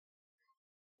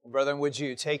Brethren, would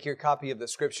you take your copy of the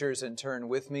Scriptures and turn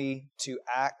with me to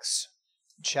Acts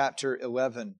chapter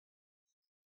 11.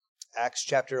 Acts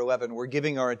chapter 11. We're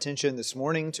giving our attention this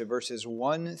morning to verses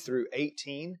 1 through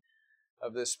 18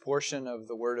 of this portion of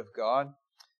the Word of God.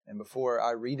 And before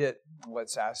I read it,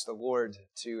 let's ask the Lord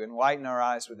to enlighten our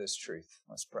eyes with His truth.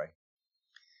 Let's pray.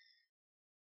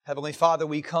 Heavenly Father,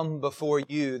 we come before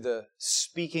You, the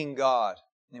speaking God,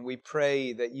 and we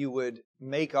pray that You would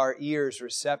make our ears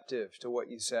receptive to what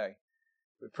You say.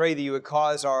 We pray that You would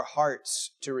cause our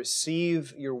hearts to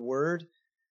receive Your Word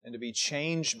and to be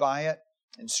changed by it.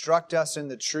 Instruct us in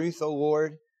the truth, O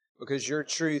Lord, because Your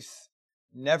truth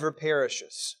never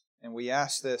perishes. And we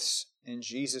ask this in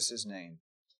Jesus' name.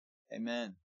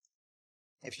 Amen.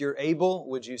 If you're able,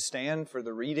 would you stand for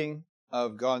the reading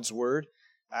of God's Word?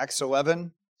 Acts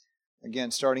 11,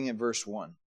 again, starting at verse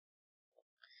 1.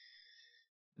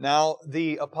 Now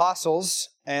the apostles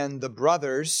and the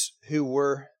brothers who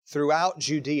were throughout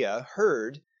Judea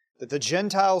heard that the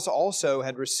Gentiles also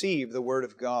had received the word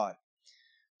of God.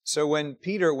 So when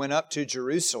Peter went up to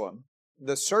Jerusalem,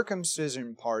 the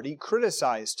circumcision party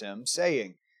criticized him,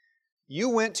 saying, "You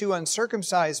went to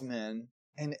uncircumcised men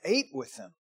and ate with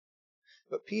them."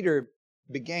 But Peter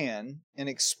began and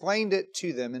explained it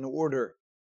to them in order.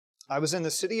 "I was in the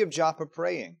city of Joppa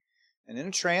praying, and in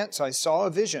a trance I saw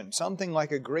a vision, something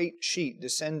like a great sheet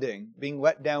descending, being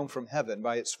let down from heaven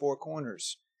by its four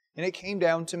corners. And it came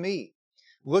down to me.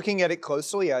 Looking at it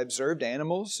closely, I observed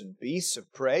animals and beasts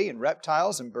of prey and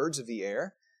reptiles and birds of the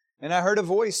air. And I heard a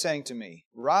voice saying to me,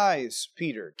 'Rise,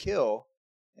 Peter, kill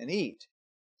and eat.'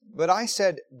 But I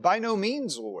said, 'By no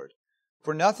means, Lord,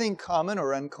 for nothing common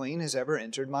or unclean has ever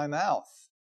entered my mouth.'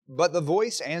 But the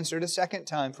voice answered a second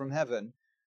time from heaven,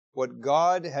 'What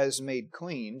God has made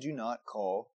clean, do not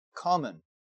call common.'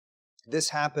 This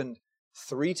happened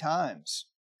 3 times,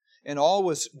 and all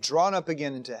was drawn up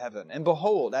again into heaven. And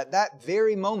behold, at that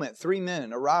very moment 3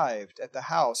 men arrived at the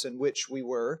house in which we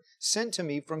were, sent to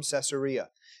me from Caesarea.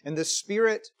 And the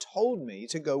Spirit told me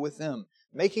to go with them,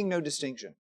 making no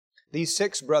distinction. These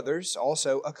 6 brothers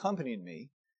also accompanied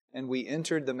me, and we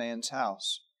entered the man's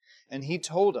house. And he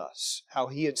told us how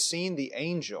he had seen the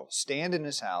angel stand in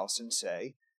his house and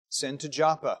say, 'Send to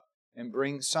Joppa and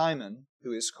bring Simon,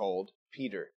 who is called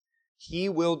Peter. He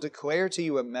will declare to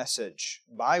you a message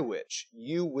by which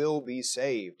you will be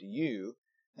saved, you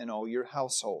and all your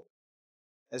household.'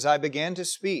 As I began to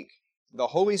speak, the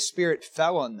Holy Spirit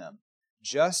fell on them,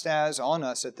 just as on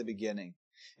us at the beginning.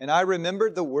 And I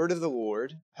remembered the word of the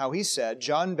Lord, how He said,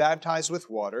 'John baptized with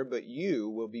water, but you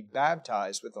will be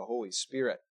baptized with the Holy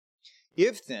Spirit.'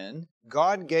 If then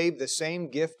God gave the same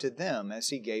gift to them as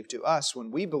He gave to us when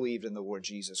we believed in the Lord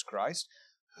Jesus Christ,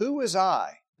 who was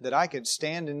I that I could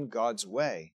stand in God's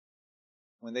way?"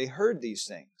 When they heard these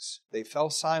things, they fell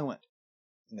silent,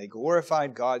 and they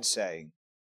glorified God, saying,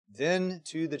 "Then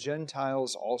to the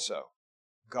Gentiles also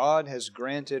God has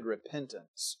granted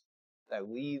repentance that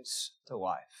leads to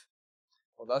life."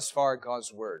 Well, thus far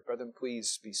God's Word. Brethren,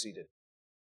 please be seated.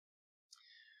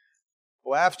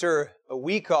 Well, after a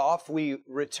week off, we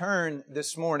return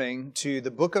this morning to the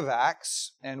book of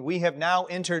Acts, and we have now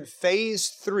entered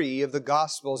phase 3 of the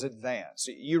Gospel's advance.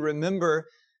 You remember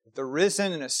the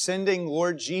risen and ascending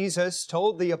Lord Jesus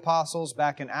told the apostles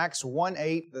back in Acts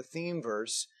 1:8, the theme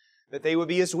verse, that they would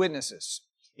be His witnesses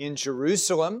in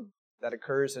Jerusalem, that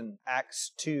occurs in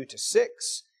Acts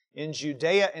 2-6, in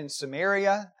Judea and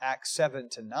Samaria, Acts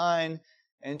 7-9,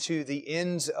 and to the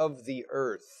ends of the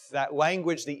earth. That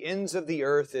language, the ends of the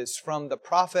earth, is from the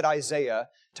prophet Isaiah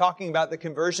talking about the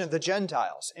conversion of the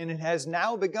Gentiles. And it has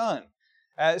now begun.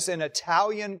 As an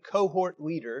Italian cohort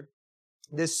leader,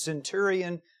 this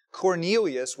centurion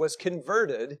Cornelius was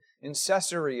converted in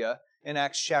Caesarea in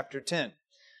Acts chapter 10.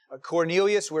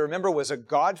 Cornelius, we remember, was a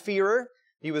God-fearer.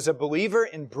 He was a believer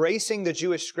embracing the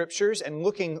Jewish Scriptures and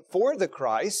looking for the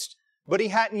Christ, but he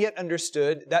hadn't yet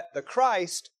understood that the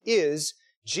Christ is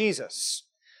Jesus.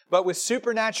 But with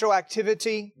supernatural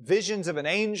activity, visions of an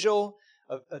angel,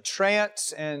 a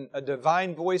trance, and a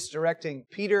divine voice directing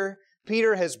Peter,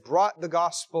 Peter has brought the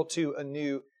gospel to a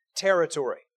new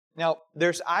territory. Now,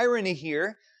 there's irony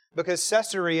here because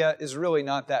Caesarea is really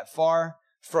not that far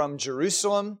from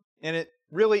Jerusalem, and it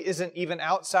really isn't even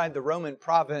outside the Roman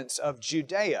province of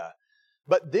Judea.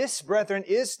 But this, brethren,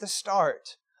 is the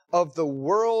start of the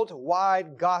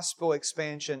worldwide gospel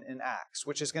expansion in Acts,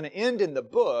 which is going to end in the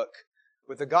book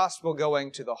with the gospel going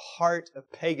to the heart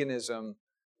of paganism,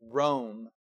 Rome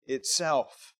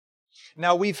itself.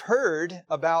 Now, we've heard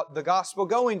about the gospel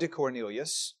going to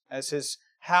Cornelius as his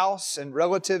house and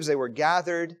relatives, they were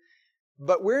gathered,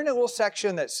 but we're in a little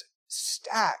section that's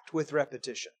stacked with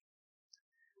repetition.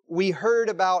 we heard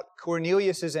about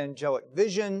Cornelius' angelic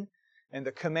vision and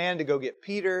the command to go get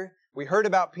Peter. We heard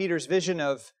about Peter's vision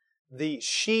of the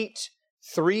sheet.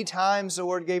 3 times the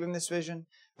Lord gave him this vision.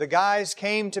 The guys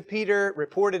came to Peter,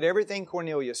 reported everything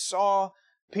Cornelius saw.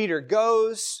 Peter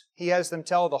goes. He has them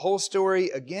tell the whole story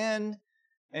again.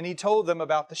 And he told them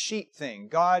about the sheet thing.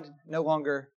 God no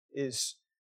longer is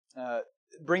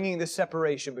bringing this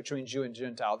separation between Jew and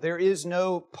Gentile. There is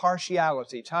no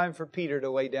partiality. Time for Peter to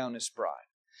lay down his pride.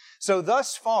 So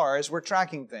thus far, as we're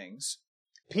tracking things,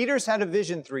 Peter's had a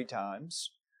vision 3 times.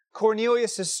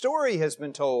 Cornelius' story has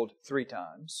been told 3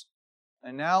 times.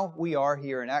 And now we are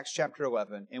here in Acts chapter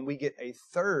 11, and we get a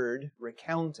 3rd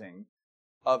recounting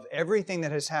of everything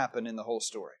that has happened in the whole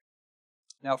story.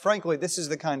 Now, frankly, this is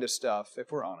the kind of stuff,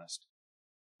 if we're honest,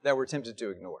 that we're tempted to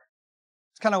ignore.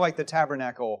 It's kind of like the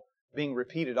tabernacle being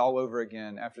repeated all over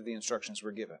again after the instructions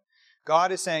were given.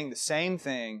 God is saying the same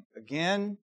thing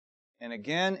again and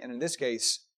again, and in this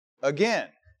case, again.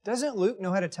 Doesn't Luke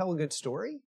know how to tell a good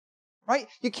story? Right?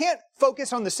 You can't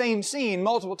focus on the same scene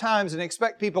multiple times and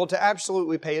expect people to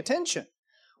absolutely pay attention.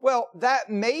 Well, that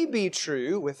may be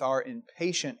true with our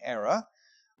impatient era,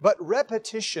 but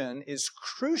repetition is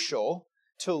crucial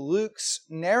to Luke's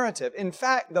narrative. In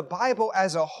fact, the Bible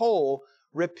as a whole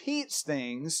repeats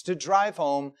things to drive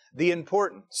home the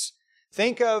importance.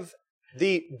 Think of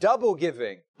the double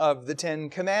giving of the 10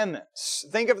 Commandments.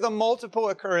 Think of the multiple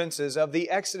occurrences of the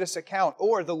Exodus account,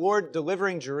 or the Lord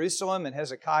delivering Jerusalem and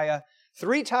Hezekiah.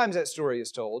 3 times that story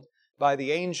is told by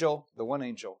the angel, the one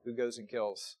angel who goes and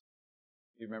kills.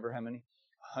 Do you remember how many?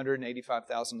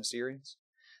 185,000 Assyrians.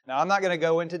 Now, I'm not going to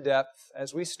go into depth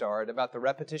as we start about the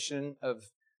repetition of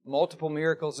multiple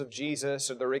miracles of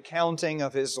Jesus or the recounting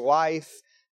of His life,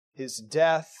 His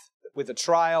death, with the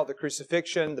trial, the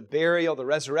crucifixion, the burial, the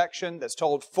resurrection that's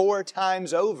told 4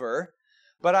 times over.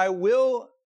 But I will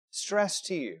stress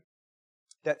to you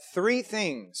that 2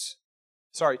 things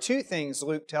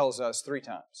Luke tells us 3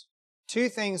 times. 2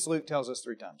 things Luke tells us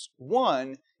 3 times.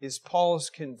 One is Paul's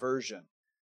conversion,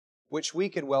 which we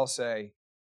could well say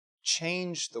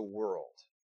changed the world.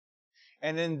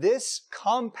 And in this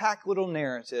compact little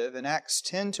narrative in Acts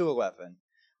 10 to 11,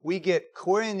 we get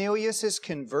Cornelius'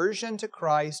 conversion to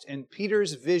Christ and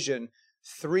Peter's vision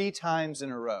 3 times in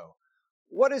a row.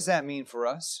 What does that mean for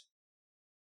us?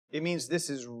 It means this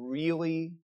is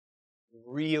really,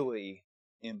 really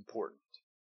important.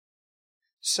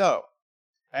 So,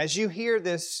 as you hear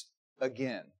this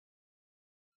again,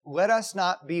 let us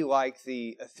not be like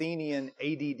the Athenian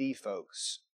ADD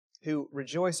folks who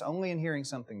rejoice only in hearing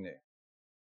something new.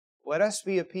 Let us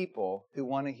be a people who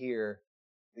want to hear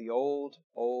the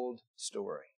old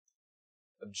story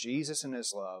of Jesus and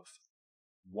His love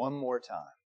one more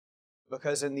time.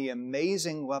 Because in the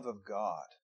amazing love of God,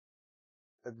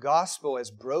 the gospel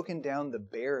has broken down the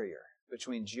barrier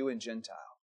between Jew and Gentile.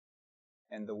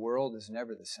 And the world is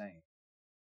never the same.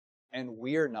 And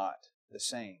we're not the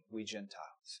same, we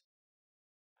Gentiles.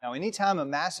 Now, anytime a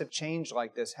massive change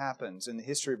like this happens in the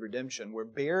history of redemption, where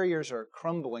barriers are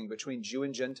crumbling between Jew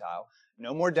and Gentile,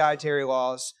 no more dietary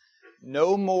laws,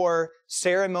 no more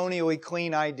ceremonially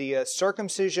clean ideas,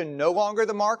 circumcision no longer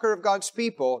the marker of God's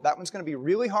people, that one's going to be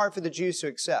really hard for the Jews to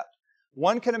accept.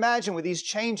 One can imagine with these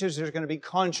changes there's going to be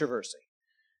controversy.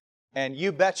 And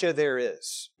you betcha there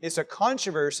is. It's a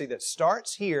controversy that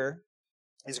starts here,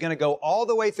 is going to go all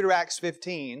the way through Acts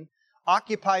 15,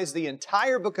 occupies the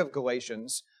entire book of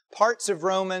Galatians, parts of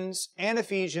Romans and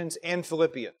Ephesians and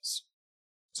Philippians.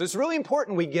 So it's really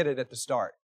important we get it at the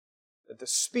start, that the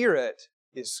Spirit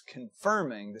is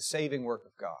confirming the saving work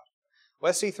of God.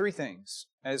 Let's see 3 things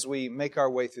as we make our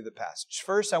way through the passage.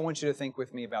 First, I want you to think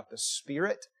with me about the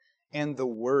Spirit and the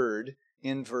Word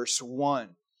in verse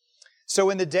 1. So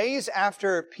in the days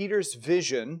after Peter's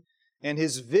vision and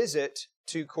his visit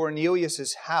to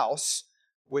Cornelius' house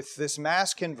with this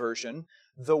mass conversion,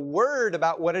 the word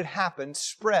about what had happened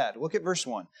spread. Look at verse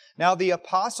 1. Now the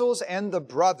apostles and the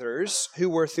brothers who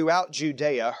were throughout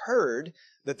Judea heard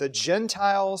that the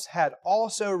Gentiles had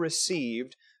also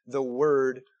received the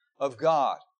word of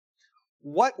God.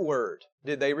 What word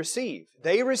did they receive?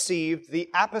 They received the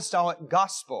apostolic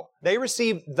gospel. They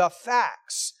received the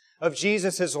facts of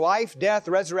Jesus' life, death,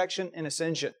 resurrection, and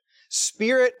ascension.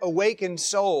 Spirit-awakened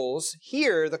souls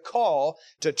hear the call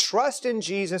to trust in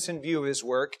Jesus in view of His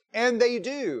work, and they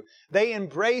do. They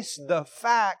embrace the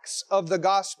facts of the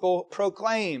gospel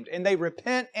proclaimed, and they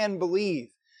repent and believe.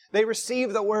 They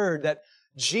receive the word that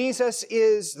Jesus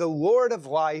is the Lord of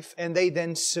life, and they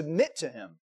then submit to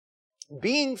Him.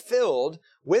 Being filled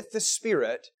with the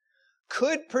Spirit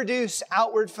could produce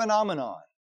outward phenomenon,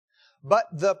 but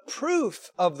the proof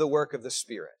of the work of the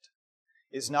Spirit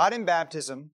is not in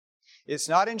baptism, It's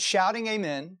not in shouting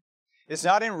amen. It's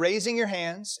not in raising your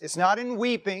hands. It's not in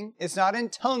weeping. It's not in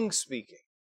tongue speaking.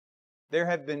 There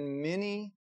have been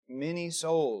many, many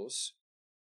souls,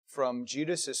 from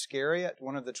Judas Iscariot,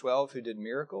 one of the 12 who did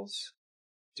miracles,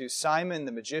 to Simon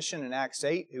the magician in Acts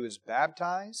 8 who was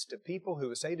baptized, to people who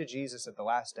would say to Jesus at the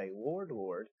last day, Lord,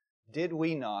 Lord, did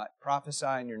we not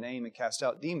prophesy in your name and cast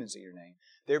out demons in your name?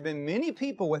 There have been many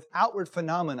people with outward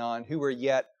phenomenon who were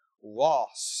yet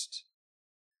lost.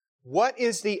 What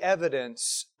is the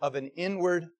evidence of an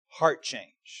inward heart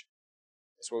change?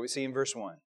 That's what we see in verse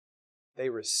 1. They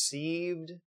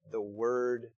received the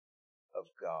Word of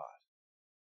God.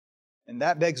 And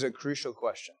that begs a crucial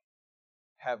question.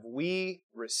 Have we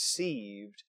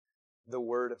received the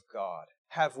Word of God?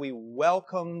 Have we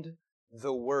welcomed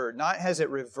the Word? Not has it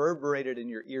reverberated in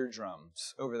your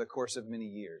eardrums over the course of many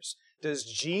years. Does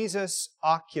Jesus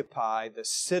occupy the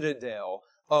citadel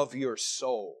of your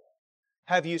soul?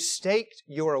 Have you staked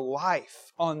your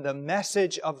life on the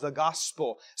message of the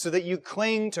gospel so that you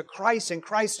cling to Christ and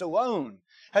Christ alone?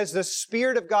 Has the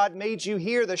Spirit of God made you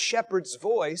hear the shepherd's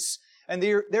voice, and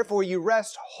therefore you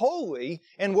rest wholly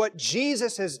in what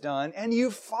Jesus has done and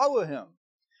you follow Him?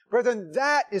 Brethren,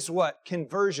 that is what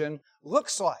conversion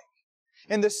looks like.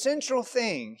 And the central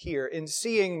thing here in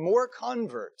seeing more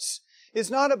converts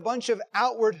is not a bunch of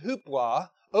outward hoopla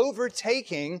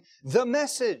overtaking the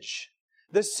message.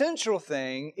 The central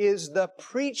thing is the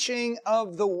preaching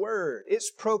of the Word.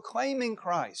 It's proclaiming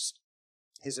Christ,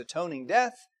 His atoning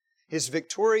death, His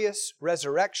victorious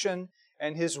resurrection,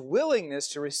 and His willingness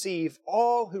to receive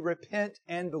all who repent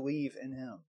and believe in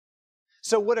Him.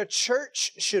 So what a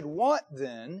church should want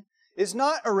then is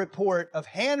not a report of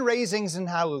hand raisings and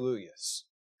hallelujahs.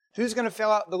 Who's going to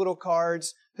fill out the little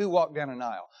cards? Who walked down an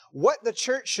aisle? What the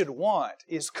church should want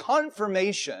is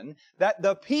confirmation that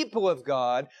the people of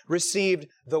God received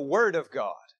the Word of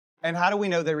God. And how do we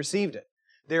know they received it?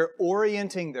 They're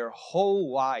orienting their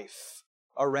whole life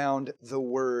around the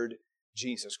Word,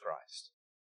 Jesus Christ.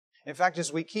 In fact,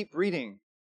 as we keep reading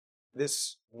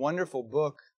this wonderful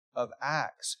book of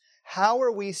Acts, how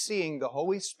are we seeing the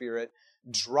Holy Spirit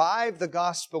drive the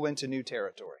gospel into new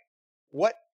territory?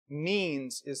 What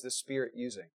means is the Spirit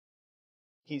using?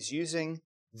 He's using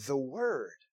the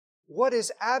Word. What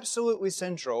is absolutely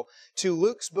central to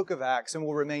Luke's book of Acts and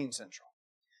will remain central?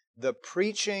 The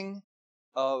preaching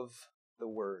of the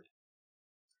Word.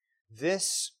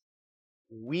 This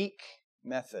weak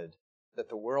method that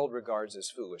the world regards as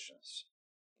foolishness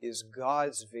is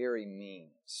God's very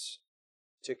means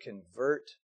to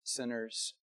convert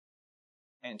sinners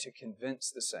and to convince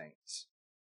the saints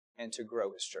and to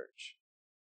grow His church.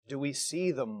 Do we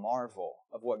see the marvel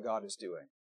of what God is doing?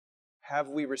 Have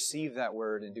we received that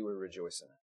Word and do we rejoice in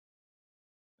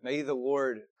it? May the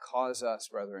Lord cause us,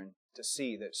 brethren, to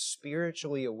see that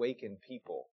spiritually awakened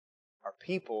people are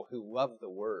people who love the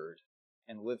Word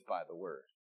and live by the Word.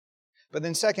 But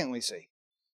then secondly, see,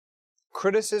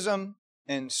 criticism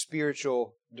and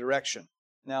spiritual direction.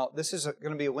 Now, this is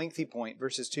going to be a lengthy point,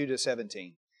 verses 2 to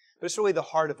 17. But it's really the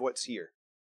heart of what's here.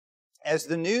 As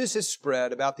the news has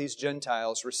spread about these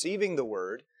Gentiles receiving the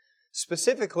Word,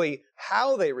 specifically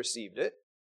how they received it,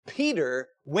 Peter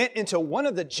went into one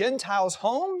of the Gentiles'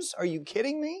 homes? Are you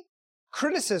kidding me?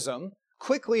 Criticism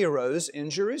quickly arose in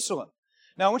Jerusalem.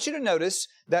 Now, I want you to notice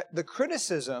that the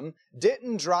criticism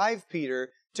didn't drive Peter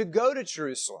to go to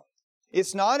Jerusalem.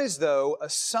 It's not as though a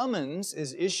summons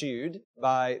is issued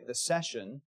by the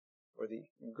session or the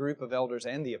group of elders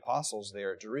and the apostles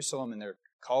there at Jerusalem, and they're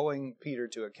calling Peter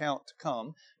to account to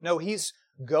come. No, he's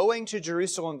going to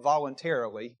Jerusalem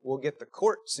voluntarily. We'll get the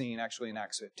court scene actually in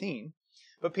Acts 15.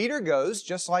 But Peter goes,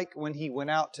 just like when he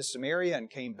went out to Samaria and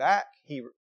came back, he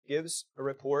gives a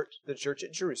report to the church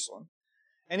at Jerusalem,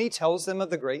 and he tells them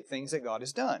of the great things that God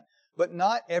has done. But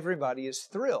not everybody is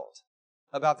thrilled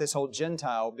about this whole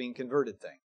Gentile being converted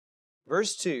thing.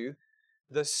 Verse 2,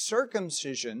 the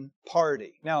circumcision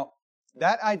party. Now,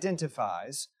 that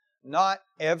identifies not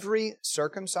every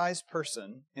circumcised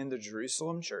person in the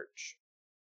Jerusalem church,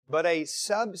 but a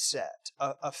subset,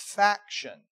 a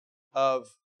faction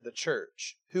of the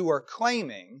church who are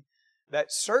claiming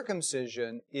that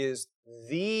circumcision is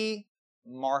the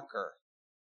marker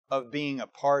of being a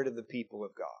part of the people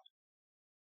of God.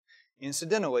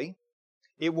 Incidentally,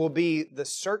 it will be the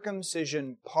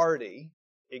circumcision party,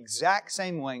 exact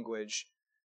same language,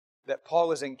 that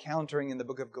Paul is encountering in the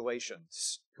book of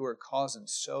Galatians, who are causing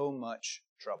so much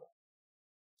trouble.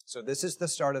 So this is the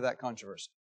start of that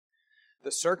controversy.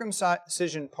 The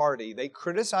circumcision party, they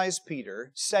criticized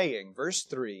Peter, saying, verse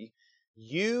 3,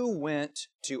 you went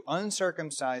to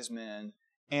uncircumcised men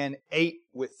and ate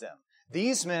with them.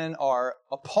 These men are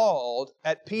appalled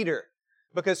at Peter.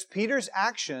 Because Peter's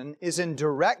action is in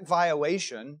direct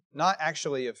violation, not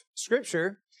actually of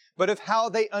Scripture, but of how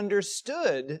they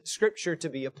understood Scripture to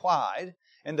be applied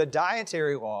and the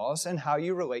dietary laws and how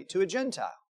you relate to a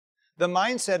Gentile. The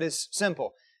mindset is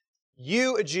simple.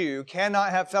 You, a Jew, cannot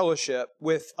have fellowship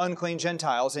with unclean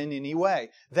Gentiles in any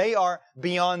way. They are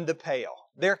beyond the pale.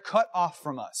 They're cut off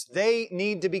from us. They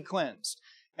need to be cleansed.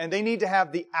 And they need to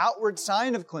have the outward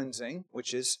sign of cleansing,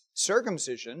 which is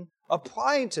circumcision,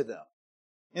 applied to them.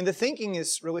 And the thinking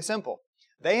is really simple.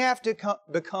 They have to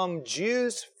become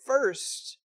Jews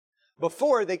first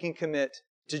before they can commit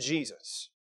to Jesus.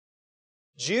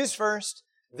 Jews first,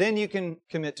 then you can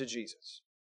commit to Jesus.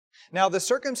 Now, the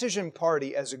circumcision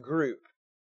party as a group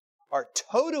are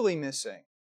totally missing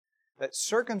that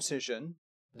circumcision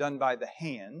done by the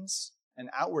hands, an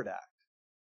outward act,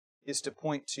 is to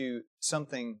point to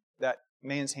something that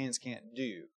man's hands can't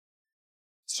do.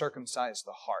 Circumcise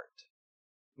the heart.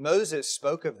 Moses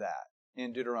spoke of that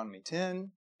in Deuteronomy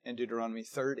 10 and Deuteronomy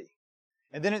 30.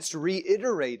 And then it's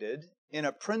reiterated in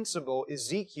a principle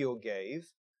Ezekiel gave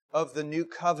of the new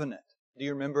covenant. Do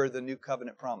you remember the new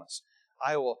covenant promise?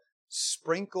 I will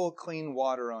sprinkle clean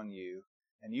water on you,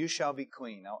 and you shall be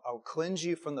clean. I'll cleanse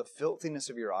you from the filthiness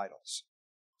of your idols.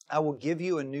 I will give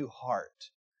you a new heart.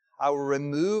 I will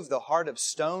remove the heart of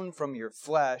stone from your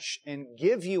flesh and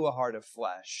give you a heart of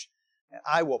flesh. And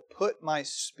I will put my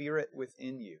Spirit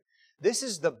within you. This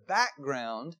is the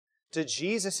background to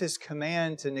Jesus'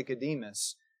 command to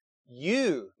Nicodemus.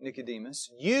 You, Nicodemus,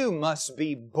 you must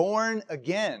be born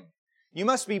again. You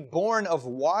must be born of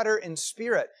water and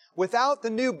Spirit. Without the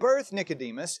new birth,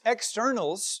 Nicodemus,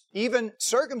 externals, even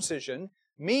circumcision,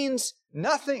 means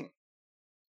nothing.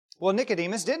 Well,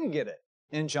 Nicodemus didn't get it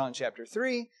in John chapter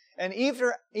 3. And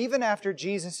even after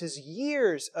Jesus'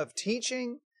 years of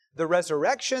teaching, the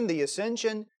resurrection, the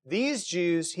ascension, these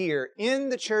Jews here in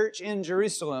the church in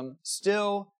Jerusalem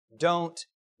still don't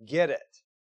get it.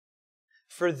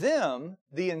 For them,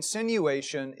 the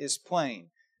insinuation is plain.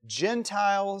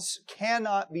 Gentiles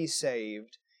cannot be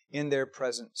saved in their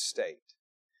present state.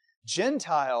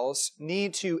 Gentiles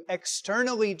need to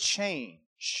externally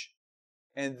change,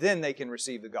 and then they can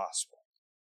receive the gospel.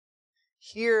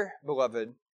 Here,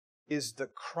 beloved, is the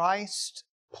Christ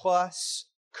plus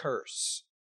curse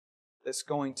that's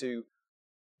going to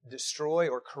destroy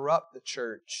or corrupt the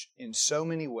church in so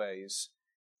many ways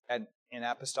in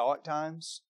apostolic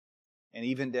times and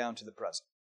even down to the present.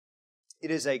 It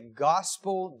is a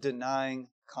gospel-denying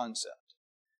concept.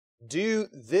 Do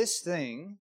this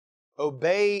thing,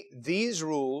 obey these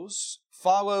rules,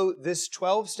 follow this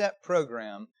 12-step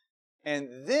program,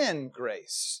 and then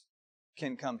grace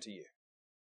can come to you.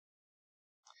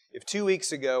 If 2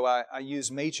 weeks ago I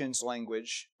used Machen's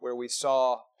language where we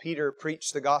saw Peter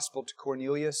preach the gospel to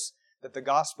Cornelius, that the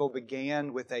gospel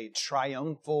began with a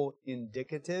triumphal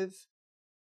indicative.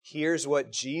 Here's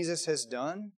what Jesus has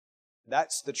done.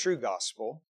 That's the true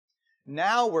gospel.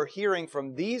 Now we're hearing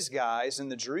from these guys in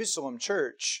the Jerusalem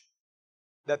church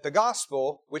that the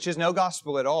gospel, which is no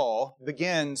gospel at all,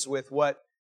 begins with what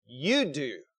you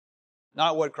do,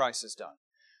 not what Christ has done.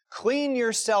 Clean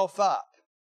yourself up.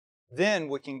 Then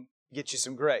we can get you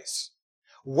some grace.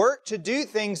 Work to do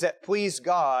things that please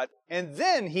God, and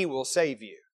then He will save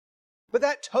you. But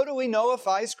that totally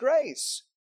nullifies grace.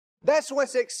 That's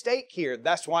what's at stake here.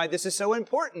 That's why this is so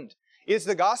important. Is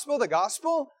the gospel the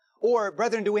gospel? Or,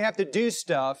 brethren, do we have to do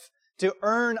stuff to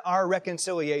earn our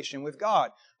reconciliation with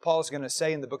God? Paul's going to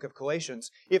say in the book of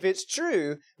Galatians, if it's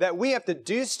true that we have to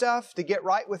do stuff to get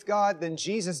right with God, then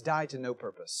Jesus died to no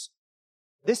purpose.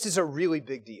 This is a really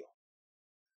big deal.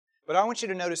 But I want you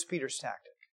to notice Peter's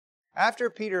tactic. After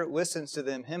Peter listens to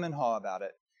them hem and haw about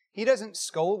it, he doesn't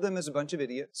scold them as a bunch of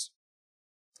idiots.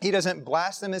 He doesn't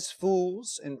blast them as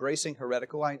fools embracing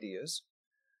heretical ideas,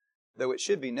 though it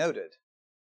should be noted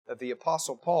that the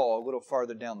Apostle Paul, a little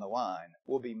farther down the line,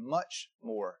 will be much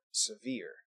more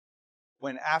severe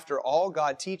when, after all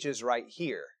God teaches right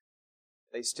here,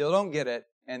 they still don't get it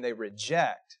and they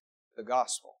reject the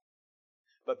gospel.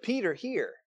 But Peter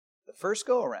here, the first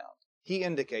go-around, he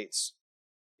indicates,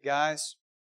 guys,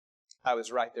 I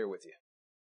was right there with you.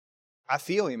 I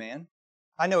feel you, man.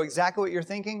 I know exactly what you're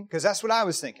thinking, because that's what I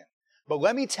was thinking. But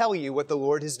let me tell you what the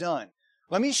Lord has done.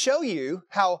 Let me show you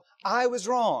how I was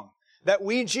wrong. That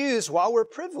we Jews, while we're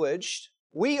privileged,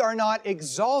 we are not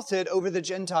exalted over the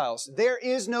Gentiles. There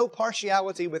is no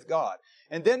partiality with God.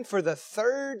 And then for the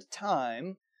third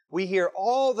time, we hear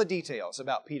all the details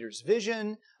about Peter's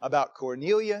vision, about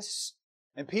Cornelius.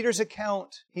 And Peter's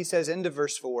account, he says, into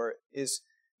verse 4, is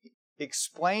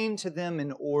explained to them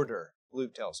in order,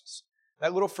 Luke tells us.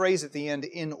 That little phrase at the end,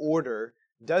 in order,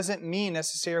 doesn't mean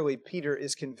necessarily Peter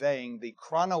is conveying the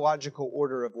chronological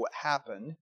order of what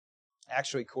happened.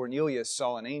 Actually, Cornelius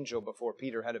saw an angel before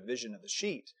Peter had a vision of the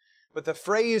sheet. But the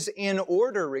phrase in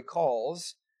order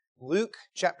recalls Luke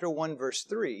chapter 1, verse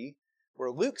 3, where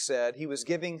Luke said he was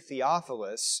giving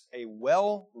Theophilus a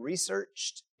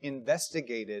well-researched,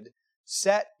 investigated,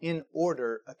 set in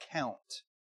order account.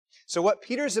 So what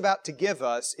Peter's about to give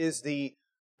us is the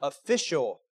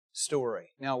official story.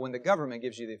 Now, when the government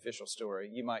gives you the official story,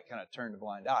 you might kind of turn a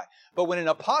blind eye. But when an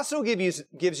apostle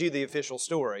gives you the official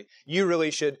story, you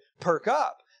really should perk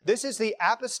up. This is the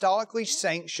apostolically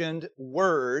sanctioned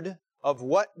word of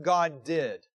what God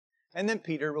did. And then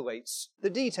Peter relates the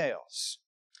details.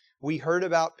 We heard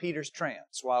about Peter's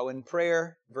trance while in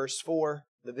prayer, verse 4,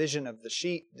 the vision of the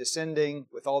sheet descending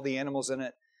with all the animals in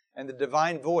it, and the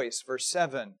divine voice, verse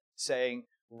 7, saying,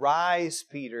 "Rise,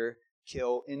 Peter,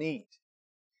 kill and eat."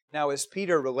 Now, as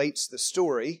Peter relates the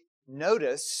story,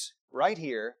 notice right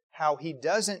here how he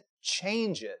doesn't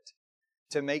change it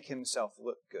to make himself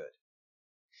look good.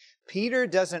 Peter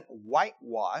doesn't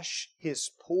whitewash his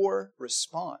poor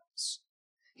response.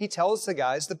 He tells the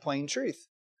guys the plain truth.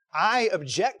 I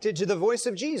objected to the voice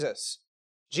of Jesus.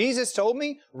 Jesus told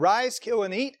me, "Rise, kill,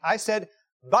 and eat." I said,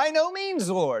 "By no means,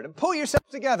 Lord. Pull yourself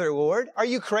together, Lord. Are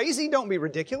you crazy? Don't be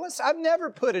ridiculous. I've never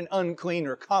put an unclean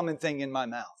or common thing in my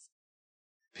mouth."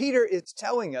 Peter is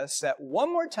telling us that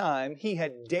one more time he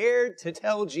had dared to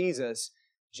tell Jesus,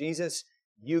 "Jesus,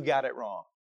 you got it wrong."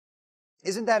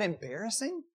 Isn't that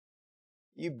embarrassing?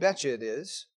 You betcha it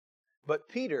is. But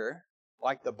Peter,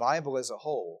 like the Bible as a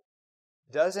whole,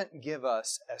 doesn't give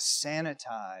us a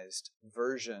sanitized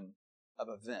version of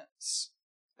events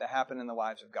that happen in the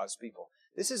lives of God's people.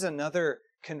 This is another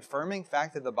confirming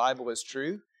fact that the Bible is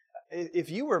true. If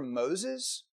you were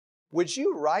Moses, would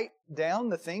you write down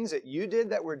the things that you did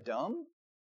that were dumb?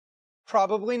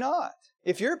 Probably not.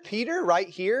 If you're Peter right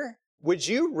here, would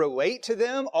you relate to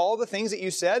them all the things that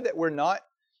you said that were not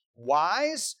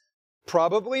wise?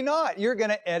 Probably not. You're going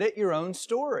to edit your own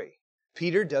story.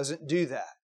 Peter doesn't do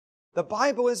that. The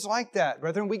Bible is like that,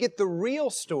 brethren. We get the real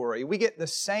story. We get the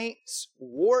saints,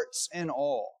 warts and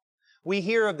all. We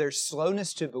hear of their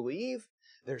slowness to believe,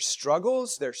 their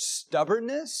struggles, their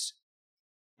stubbornness,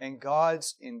 and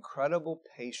God's incredible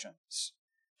patience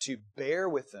to bear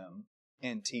with them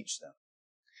and teach them.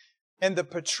 And the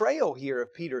portrayal here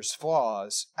of Peter's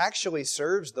flaws actually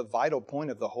serves the vital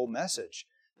point of the whole message.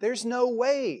 There's no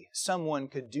way someone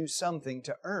could do something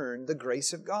to earn the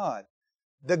grace of God.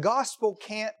 The gospel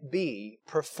can't be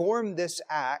perform this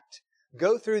act,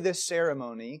 go through this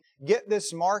ceremony, get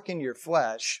this mark in your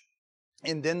flesh,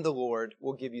 and then the Lord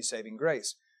will give you saving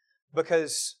grace.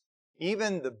 Because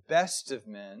even the best of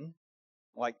men,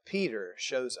 like Peter,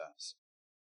 shows us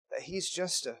that he's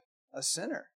just a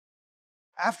sinner.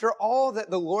 After all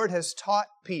that the Lord has taught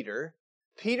Peter,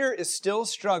 Peter is still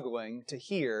struggling to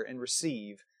hear and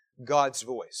receive God's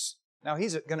voice. Now,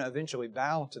 he's going to eventually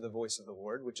bow to the voice of the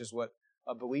Lord, which is what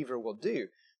a believer will do.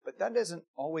 But that doesn't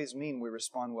always mean we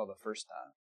respond well the first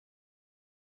time.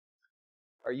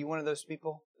 Are you one of those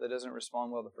people that doesn't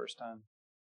respond well the first time,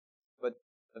 but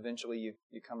eventually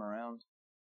you come around?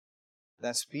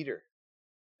 That's Peter.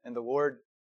 And the Lord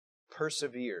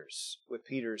perseveres with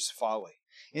Peter's folly.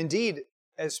 Indeed,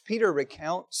 as Peter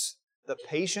recounts the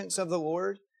patience of the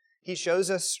Lord, he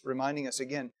shows us, reminding us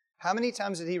again, how many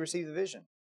times did he receive the vision?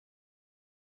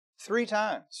 3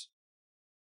 times.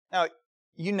 Now,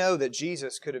 you know that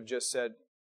Jesus could have just said,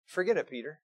 "Forget it,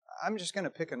 Peter. I'm just going to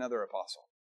pick another apostle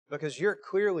because you're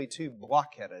clearly too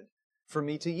blockheaded for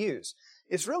me to use."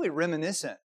 It's really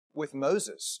reminiscent with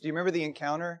Moses. Do you remember the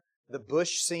encounter, the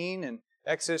bush scene in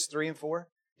Exodus 3 and 4?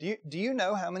 Do you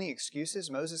know how many excuses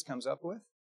Moses comes up with?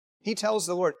 He tells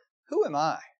the Lord, "Who am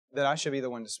I that I should be the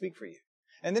one to speak for you?"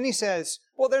 And then he says,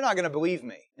 "Well, they're not going to believe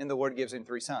me." And the Lord gives him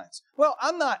 3 signs. "Well,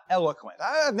 I'm not eloquent.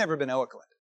 I've never been eloquent."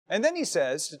 And then he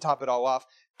says, to top it all off,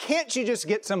 "Can't you just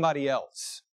get somebody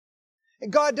else?" And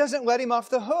God doesn't let him off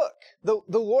the hook. The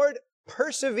Lord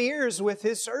perseveres with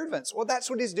his servants. Well, that's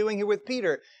what he's doing here with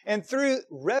Peter. And through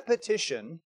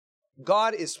repetition,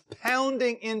 God is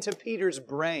pounding into Peter's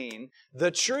brain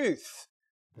the truth.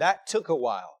 That took a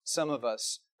while. Some of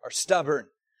us are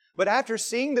stubborn. But after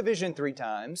seeing the vision 3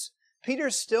 times, Peter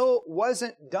still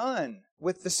wasn't done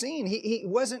with the scene. He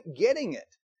wasn't getting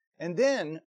it. And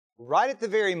then, right at the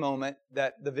very moment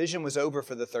that the vision was over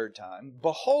for the 3rd time,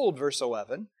 behold, verse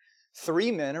 11,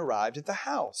 3 men arrived at the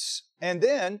house. And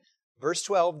then, verse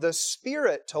 12, the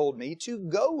Spirit told me to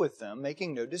go with them,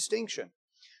 making no distinction.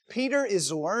 Peter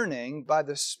is learning by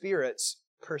the Spirit's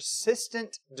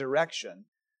persistent direction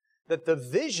that the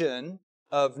vision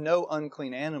of no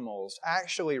unclean animals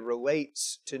actually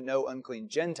relates to no unclean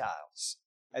Gentiles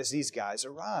as these guys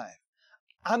arrive.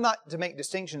 I'm not to make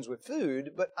distinctions with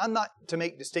food, but I'm not to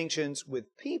make distinctions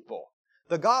with people.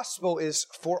 The gospel is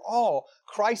for all.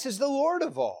 Christ is the Lord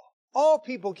of all. All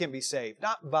people can be saved,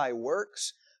 not by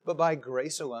works, but by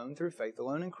grace alone, through faith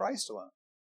alone, in Christ alone.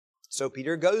 So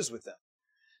Peter goes with them.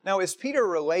 Now, as Peter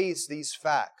relays these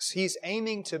facts, he's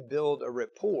aiming to build a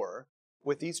rapport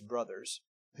with these brothers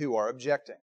who are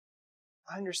objecting.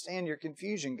 I understand your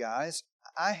confusion, guys.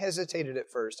 I hesitated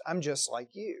at first. I'm just like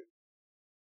you.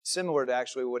 Similar to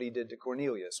actually what he did to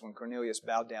Cornelius, when Cornelius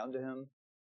bowed down to him,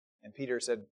 and Peter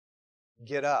said,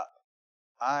 "Get up.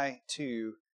 I,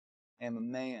 too, am a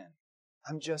man.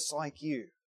 I'm just like you."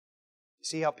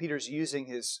 See how Peter's using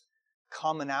his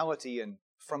commonality and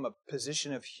from a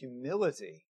position of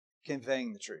humility,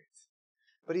 conveying the truth.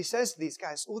 But he says to these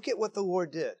guys, look at what the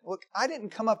Lord did. Look, I didn't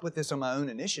come up with this on my own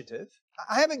initiative.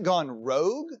 I haven't gone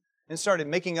rogue and started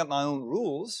making up my own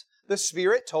rules. The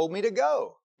Spirit told me to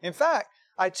go. In fact,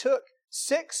 I took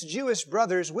 6 Jewish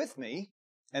brothers with me,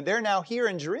 and they're now here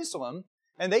in Jerusalem,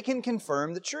 and they can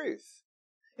confirm the truth.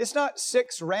 It's not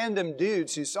 6 random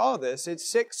dudes who saw this. It's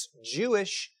 6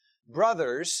 Jewish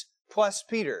brothers plus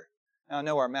Peter. Now, I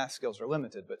know our math skills are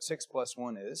limited, but 6 plus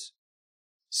 1 is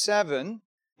 7.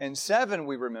 And 7,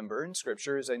 we remember in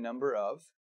Scripture, is a number of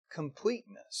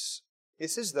completeness.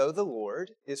 It's as though the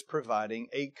Lord is providing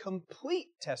a complete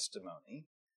testimony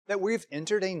that we've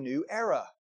entered a new era.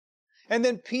 And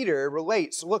then Peter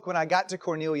relates, look, when I got to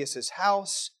Cornelius'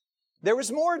 house, there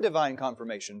was more divine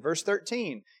confirmation. Verse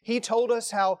 13, he told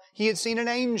us how he had seen an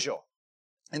angel.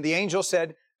 And the angel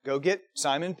said, go get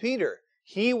Simon Peter.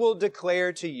 He will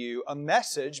declare to you a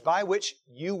message by which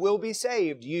you will be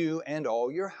saved, you and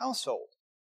all your household.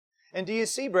 And do you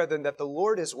see, brethren, that the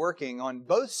Lord is working on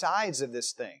both sides of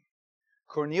this thing?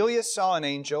 Cornelius saw an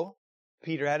angel.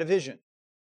 Peter had a vision.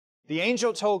 The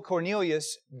angel told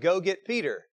Cornelius, go get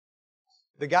Peter.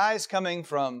 The guys coming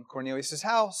from Cornelius'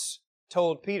 house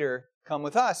told Peter, come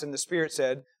with us. And the Spirit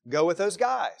said, go with those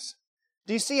guys.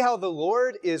 Do you see how the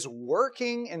Lord is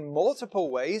working in multiple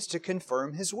ways to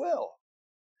confirm His will?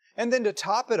 And then to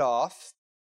top it off,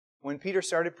 when Peter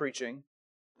started preaching,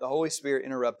 the Holy Spirit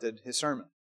interrupted his sermon.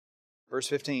 Verse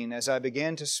 15, as I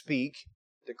began to speak,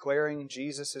 declaring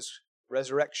Jesus'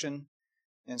 resurrection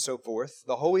and so forth,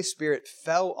 the Holy Spirit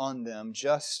fell on them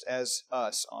just as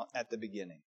us at the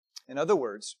beginning. In other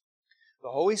words,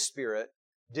 the Holy Spirit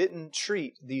didn't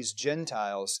treat these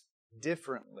Gentiles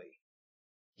differently.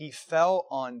 He fell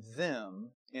on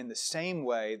them in the same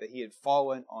way that He had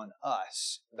fallen on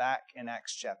us back in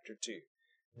Acts chapter 2.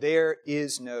 There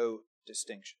is no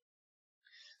distinction.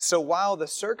 So while the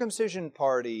circumcision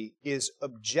party is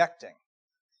objecting,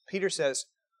 Peter says,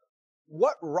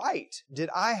 what right did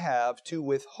I have to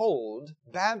withhold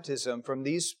baptism from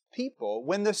these people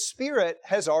when the Spirit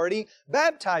has already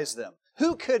baptized them?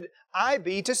 Who could I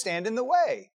be to stand in the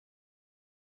way?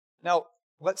 Now,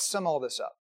 let's sum all this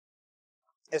up.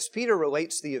 As Peter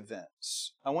relates the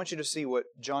events, I want you to see what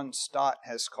John Stott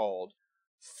has called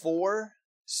 4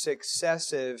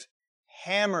 successive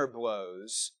hammer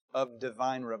blows of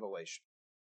divine revelation.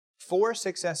 4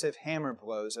 successive hammer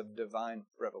blows of divine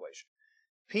revelation.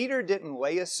 Peter didn't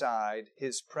lay aside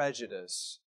his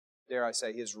prejudice, dare I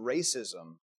say, his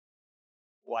racism,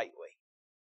 lightly.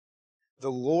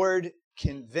 The Lord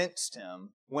convinced him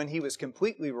when he was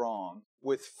completely wrong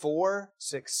with 4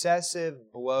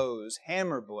 successive blows,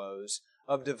 hammer blows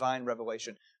of divine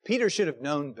revelation. Peter should have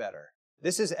known better.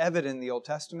 This is evident in the Old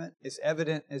Testament. It's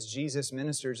evident as Jesus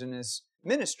ministers in His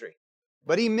ministry.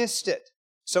 But he missed it.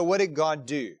 So what did God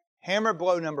do? Hammer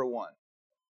blow number 1.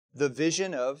 The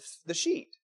vision of the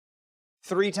sheet.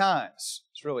 3 times.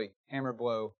 It's really hammer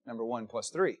blow number 1 plus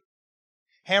 3.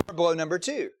 Hammer blow number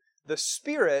 2. The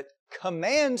Spirit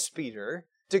commands Peter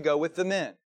to go with the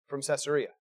men from Caesarea.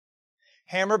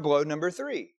 Hammer blow number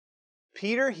 3.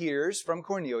 Peter hears from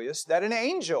Cornelius that an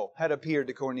angel had appeared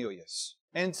to Cornelius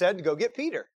and said, go get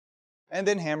Peter. And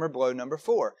then hammer blow number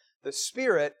 4. The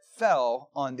Spirit fell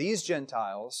on these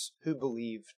Gentiles who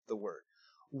believed the Word.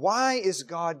 Why is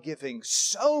God giving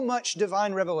so much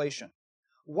divine revelation?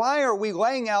 Why are we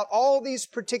laying out all these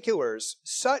particulars,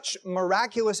 such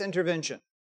miraculous intervention?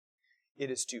 It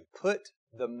is to put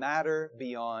the matter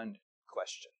beyond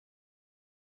question.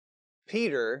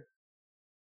 Peter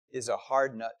is a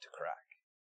hard nut to crack.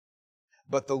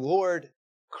 But the Lord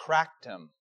cracked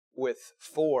him with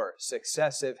 4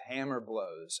 successive hammer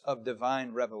blows of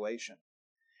divine revelation.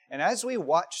 And as we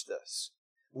watch this,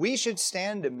 we should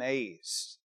stand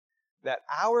amazed that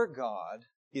our God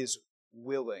is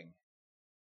willing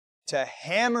to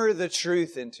hammer the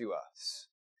truth into us,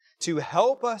 to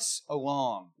help us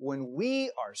along when we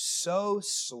are so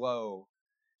slow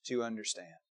to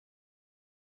understand.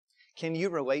 Can you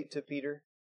relate to Peter?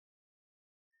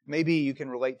 Maybe you can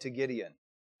relate to Gideon.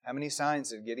 How many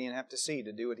signs did Gideon have to see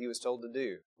to do what he was told to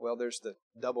do? Well, there's the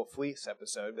double fleece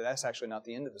episode, but that's actually not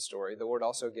the end of the story. The Lord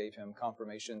also gave him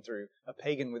confirmation through a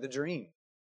pagan with a dream.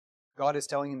 God is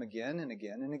telling him again and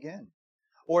again and again.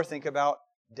 Or think about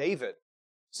David.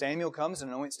 Samuel comes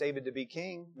and anoints David to be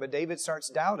king, but David starts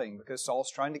doubting because Saul's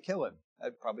trying to kill him.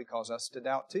 That probably causes us to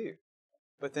doubt too.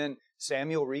 But then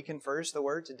Samuel reconfers the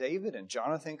word to David, and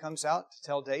Jonathan comes out to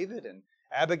tell David, and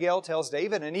Abigail tells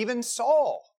David, and even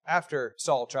Saul, after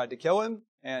Saul tried to kill him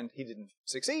and he didn't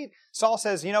succeed, Saul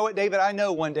says, you know what, David, I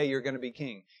know one day you're going to be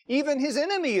king. Even his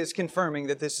enemy is confirming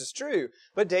that this is true,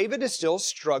 but David is still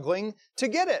struggling to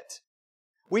get it.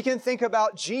 We can think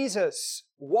about Jesus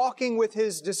walking with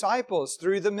his disciples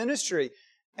through the ministry.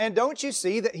 And don't you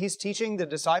see that he's teaching the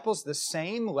disciples the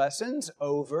same lessons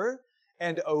over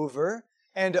and over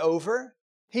and over?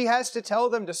 He has to tell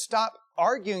them to stop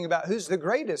arguing about who's the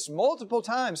greatest multiple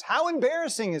times. How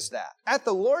embarrassing is that? At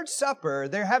the Lord's Supper,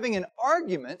 they're having an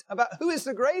argument about who is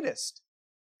the greatest.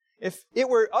 If it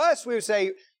were us, we would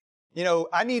say, you know,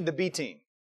 I need the B team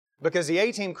because the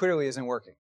A team clearly isn't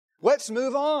working. Let's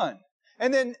move on.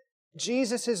 And then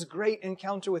Jesus' great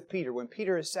encounter with Peter when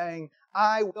Peter is saying,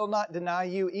 I will not deny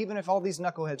you even if all these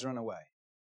knuckleheads run away.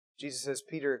 Jesus says,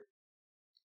 Peter,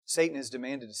 Satan has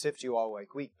demanded to sift you all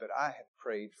like wheat, but I have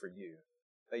prayed for you,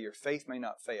 that your faith may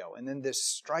not fail. And then this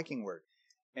striking word,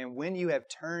 and when you have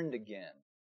turned again,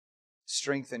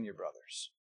 strengthen your brothers.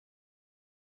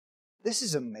 This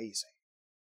is amazing.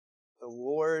 The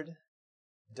Lord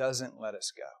doesn't let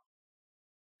us go.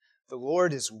 The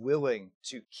Lord is willing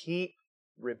to keep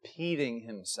repeating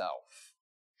Himself,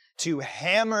 to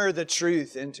hammer the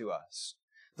truth into us.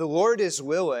 The Lord is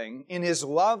willing, in His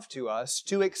love to us,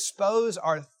 to expose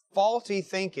our faulty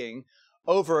thinking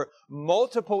over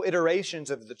multiple iterations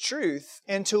of the truth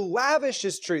and to lavish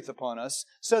His truth upon us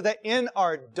so that in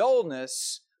our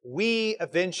dullness, we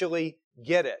eventually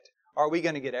get it. Are we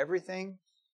going to get everything?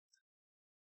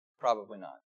 Probably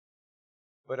not.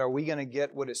 But are we going to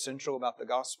get what is central about the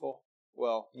gospel?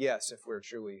 Well, yes, if we're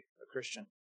truly a Christian.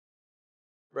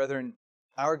 Brethren,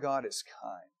 our God is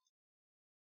kind.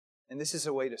 And this is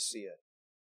a way to see it.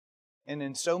 And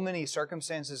in so many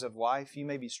circumstances of life, you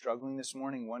may be struggling this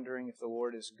morning wondering if the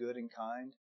Lord is good and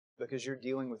kind because you're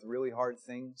dealing with really hard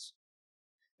things.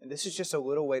 And this is just a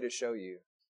little way to show you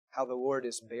how the Lord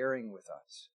is bearing with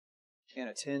us and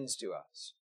attends to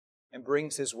us and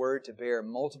brings His word to bear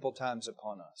multiple times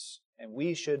upon us. And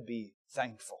we should be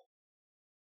thankful.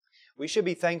 We should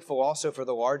be thankful also for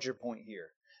the larger point here.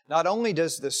 Not only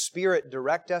does the Spirit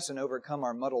direct us and overcome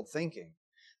our muddled thinking,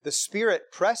 the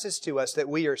Spirit presses to us that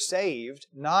we are saved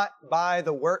not by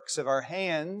the works of our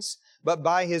hands, but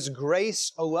by His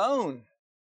grace alone.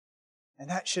 And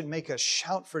that should make us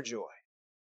shout for joy.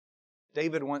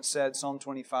 David once said, Psalm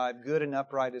 25, good and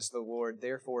upright is the Lord,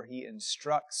 therefore He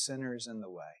instructs sinners in the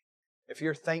way. If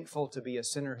you're thankful to be a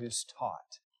sinner who's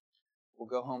taught, we'll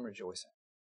go home rejoicing.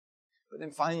 But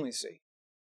then finally see,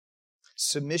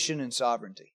 submission and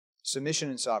sovereignty. Submission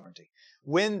and sovereignty.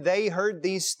 When they heard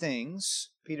these things,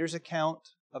 Peter's account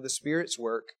of the Spirit's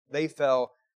work, they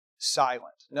fell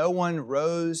silent. No one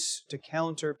rose to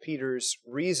counter Peter's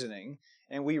reasoning.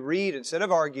 And we read, instead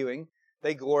of arguing,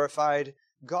 they glorified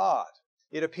God.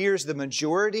 It appears the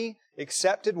majority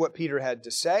accepted what Peter had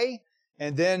to say,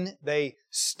 and then they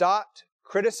stopped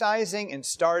criticizing and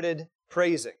started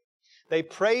praising. They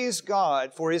praise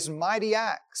God for His mighty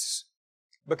acts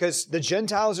because the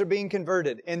Gentiles are being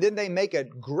converted. And then they make a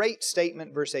great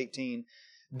statement, verse 18.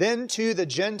 Then to the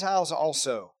Gentiles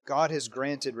also, God has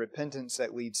granted repentance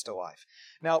that leads to life.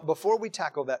 Now, before we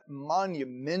tackle that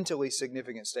monumentally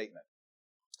significant statement,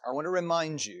 I want to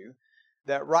remind you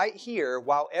that right here,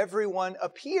 while everyone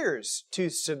appears to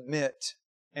submit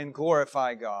and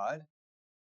glorify God,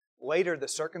 later the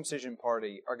circumcision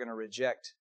party are going to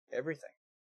reject everything.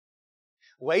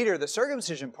 Later, the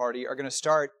circumcision party are going to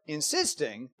start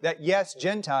insisting that, yes,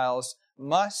 Gentiles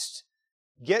must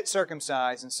get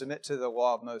circumcised and submit to the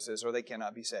law of Moses or they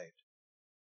cannot be saved.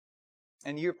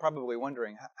 And you're probably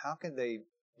wondering, how can they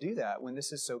do that when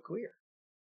this is so clear?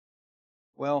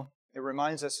 Well, it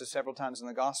reminds us of several times in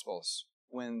the Gospels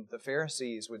when the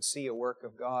Pharisees would see a work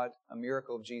of God, a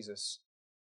miracle of Jesus,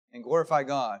 and glorify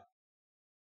God,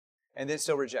 and then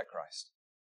still reject Christ.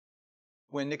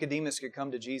 When Nicodemus could come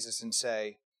to Jesus and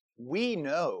say, we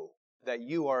know that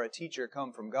you are a teacher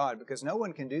come from God because no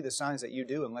one can do the signs that you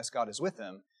do unless God is with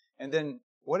them. And then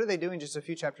what are they doing just a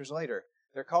few chapters later?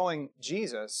 They're calling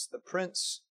Jesus the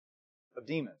prince of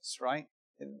demons, right?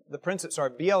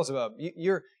 Beelzebub.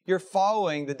 You're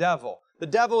following the devil. The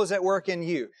devil is at work in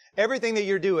you. Everything that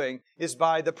you're doing is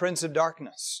by the prince of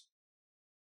darkness.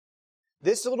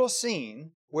 This little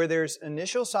scene where there's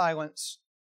initial silence,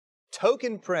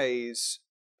 token praise,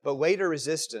 but later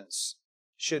resistance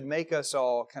should make us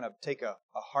all kind of take a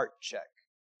heart check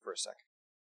for a second.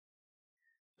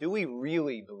 Do we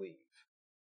really believe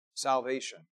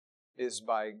salvation is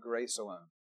by grace alone?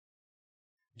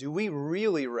 Do we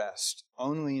really rest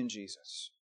only in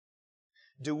Jesus?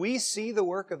 Do we see the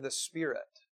work of the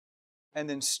Spirit and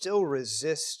then still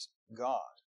resist God?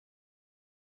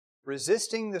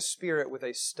 Resisting the Spirit with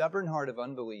a stubborn heart of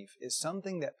unbelief is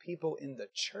something that people in the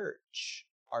church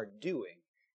are doing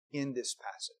in this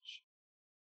passage.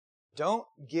 Don't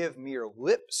give mere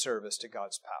lip service to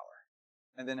God's power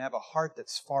and then have a heart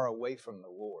that's far away from the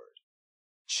Lord.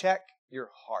 Check your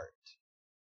heart.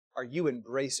 Are you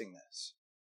embracing this?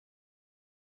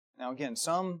 Now again,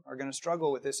 some are going to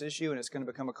struggle with this issue and it's going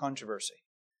to become a controversy.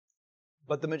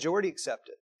 But the majority accept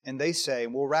it. And they say,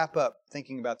 and we'll wrap up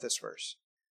thinking about this verse,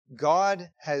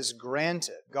 God has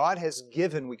granted, God has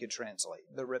given, we could translate,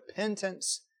 the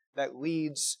repentance that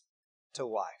leads to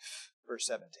life. Verse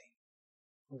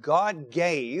 17. God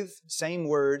gave,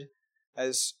 that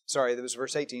was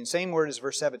verse 18, same word as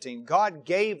verse 17. God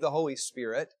gave the Holy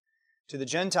Spirit to the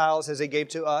Gentiles as He gave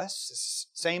to us.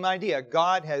 Same idea.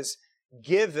 God has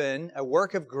given a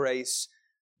work of grace,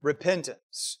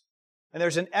 repentance. And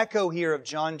there's an echo here of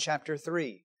John chapter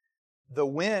 3. The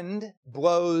wind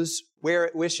blows where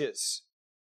it wishes.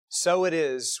 So it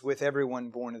is with everyone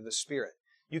born of the Spirit.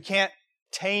 You can't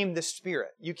tame the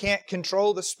Spirit. You can't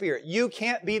control the Spirit. You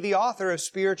can't be the author of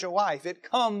spiritual life. It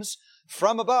comes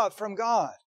from above, from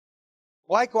God.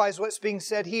 Likewise, what's being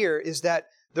said here is that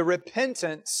the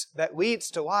repentance that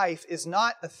leads to life is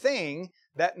not a thing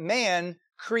that man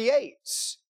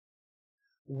creates.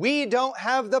 We don't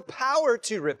have the power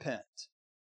to repent.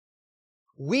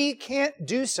 We can't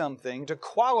do something to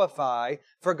qualify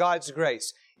for God's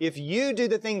grace. If you do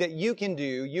the thing that you can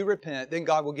do, you repent, then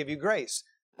God will give you grace.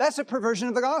 That's a perversion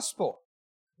of the gospel.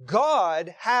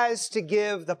 God has to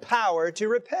give the power to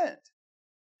repent.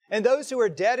 And those who are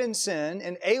dead in sin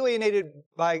and alienated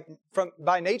by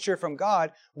nature from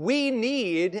God, we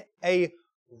need a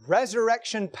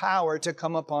resurrection power to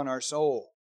come upon our soul.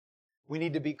 We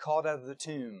need to be called out of the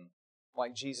tomb,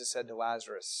 like Jesus said to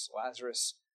Lazarus,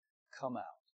 Lazarus, come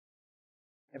out.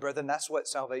 And brethren, that's what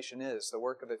salvation is, the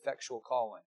work of effectual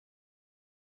calling.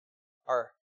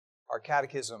 Our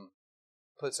catechism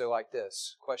puts it like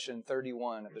this, question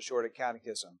 31 of the Shorter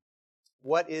Catechism.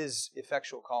 What is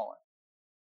effectual calling?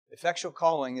 Effectual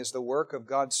calling is the work of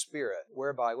God's Spirit,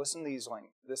 whereby, listen to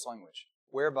this language,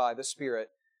 whereby the Spirit,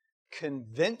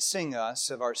 convincing us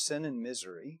of our sin and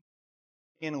misery,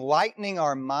 enlightening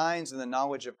our minds in the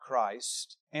knowledge of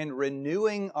Christ, and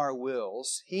renewing our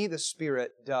wills, He, the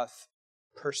Spirit, doth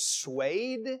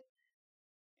persuade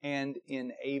and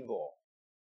enable.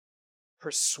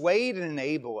 Persuade and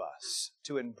enable us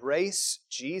to embrace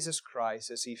Jesus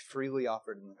Christ as He freely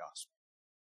offered in the gospel.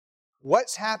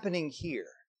 What's happening here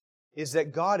is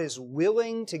that God is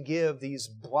willing to give these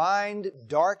blind,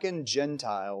 darkened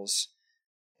Gentiles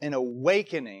an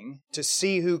awakening to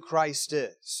see who Christ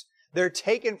is. They're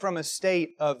taken from a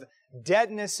state of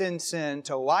deadness in sin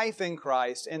to life in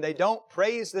Christ, and they don't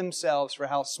praise themselves for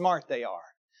how smart they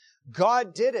are.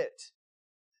 God did it.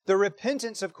 The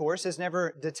repentance, of course, is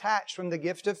never detached from the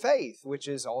gift of faith, which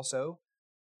is also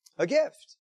a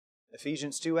gift.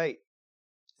 Ephesians 2:8.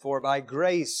 For by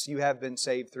grace you have been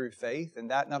saved through faith,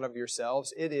 and that not of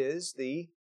yourselves. It is the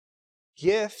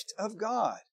gift of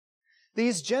God.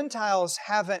 These Gentiles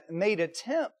haven't made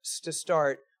attempts to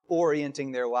start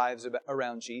orienting their lives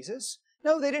around Jesus.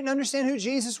 No, they didn't understand who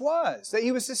Jesus was, that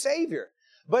He was the Savior.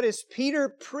 But as Peter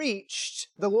preached,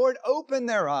 the Lord opened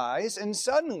their eyes, and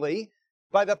suddenly,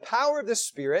 by the power of the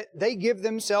Spirit, they give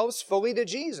themselves fully to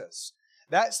Jesus.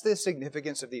 That's the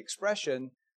significance of the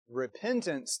expression,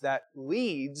 repentance that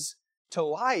leads to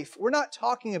life. We're not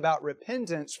talking about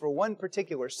repentance for one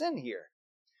particular sin here.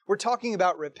 We're talking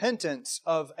about repentance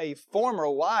of a former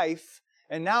life,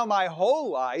 and now my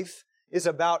whole life is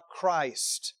about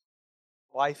Christ.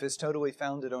 Life is totally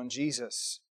founded on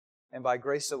Jesus, and by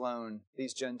grace alone,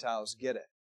 these Gentiles get it.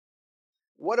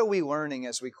 What are we learning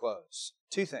as we close?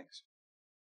 Two things.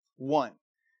 One,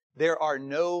 there are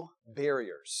no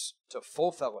barriers to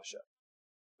full fellowship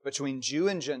between Jew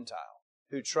and Gentile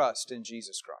who trust in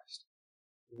Jesus Christ.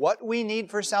 What we need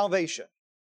for salvation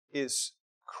is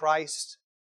Christ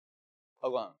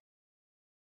alone.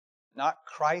 Not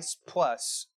Christ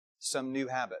plus some new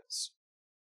habits.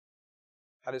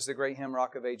 How does the great hymn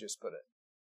Rock of Ages put it?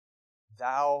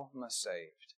 Thou must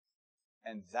saved,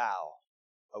 and Thou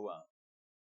alone.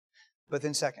 But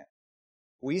then second,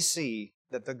 we see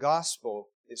that the gospel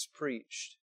is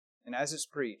preached. And as it's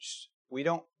preached, we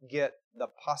don't get the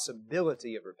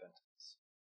possibility of repentance.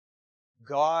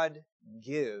 God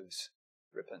gives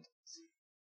repentance.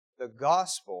 The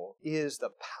gospel is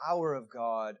the power of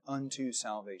God unto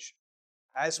salvation.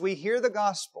 As we hear the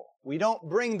gospel, we don't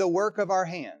bring the work of our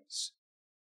hands.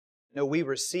 No, we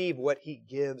receive what He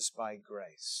gives by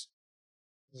grace.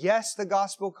 Yes, the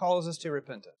gospel calls us to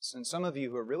repentance. And some of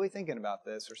you who are really thinking about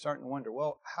this are starting to wonder,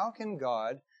 well, how can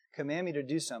God command me to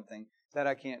do something that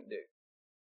I can't do?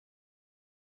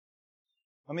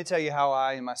 Let me tell you how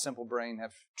I, in my simple brain,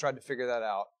 have tried to figure that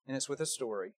out. And it's with a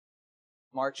story.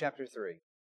 Mark chapter 3.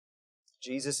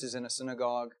 Jesus is in a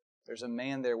synagogue. There's a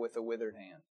man there with a withered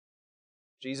hand.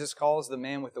 Jesus calls the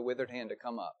man with the withered hand to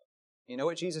come up. You know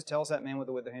what Jesus tells that man with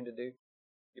the withered hand to do?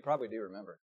 You probably do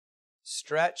remember.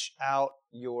 Stretch out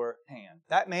your hand.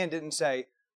 That man didn't say,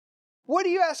 what are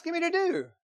you asking me to do?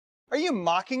 Are you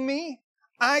mocking me?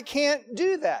 I can't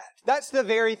do that. That's the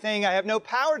very thing I have no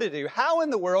power to do. How in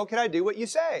the world can I do what you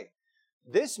say?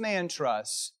 This man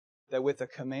trusts that with the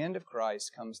command of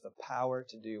Christ comes the power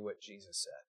to do what Jesus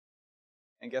said.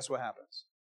 And guess what happens?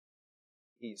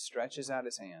 He stretches out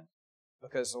his hand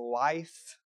because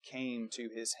life came to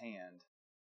his hand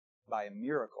by a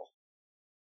miracle.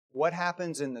 What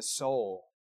happens in the soul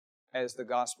as the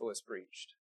gospel is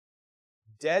preached?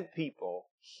 Dead people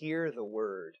hear the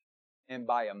word, and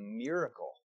by a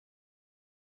miracle,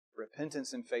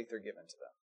 repentance and faith are given to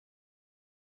them.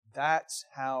 That's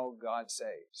how God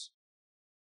saves.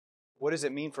 What does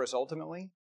it mean for us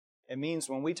ultimately? It means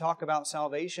when we talk about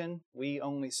salvation, we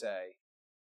only say,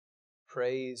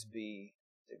 praise be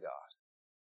to God.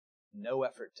 No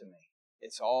effort to me.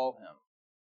 It's all Him.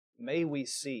 May we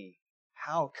see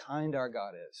how kind our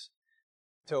God is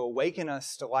to awaken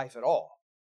us to life at all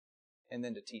and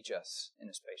then to teach us in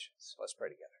His patience. Let's pray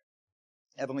together.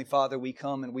 Heavenly Father, we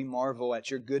come and we marvel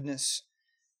at Your goodness,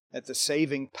 at the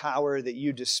saving power that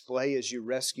You display as You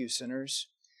rescue sinners.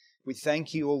 We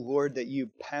thank You, O Lord, that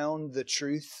You pound the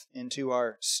truth into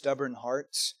our stubborn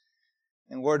hearts.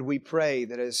 And Lord, we pray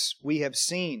that as we have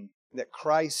seen that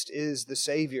Christ is the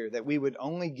Savior, that we would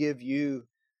only give You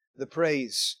the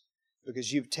praise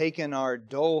because You've taken our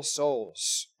dull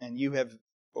souls and You have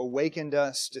awakened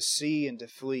us to see and to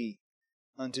flee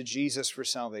unto Jesus for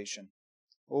salvation.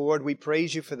 Oh Lord, we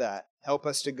praise You for that. Help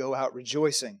us to go out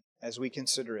rejoicing as we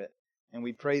consider it. And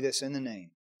we pray this in the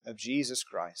name of Jesus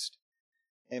Christ.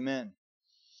 Amen.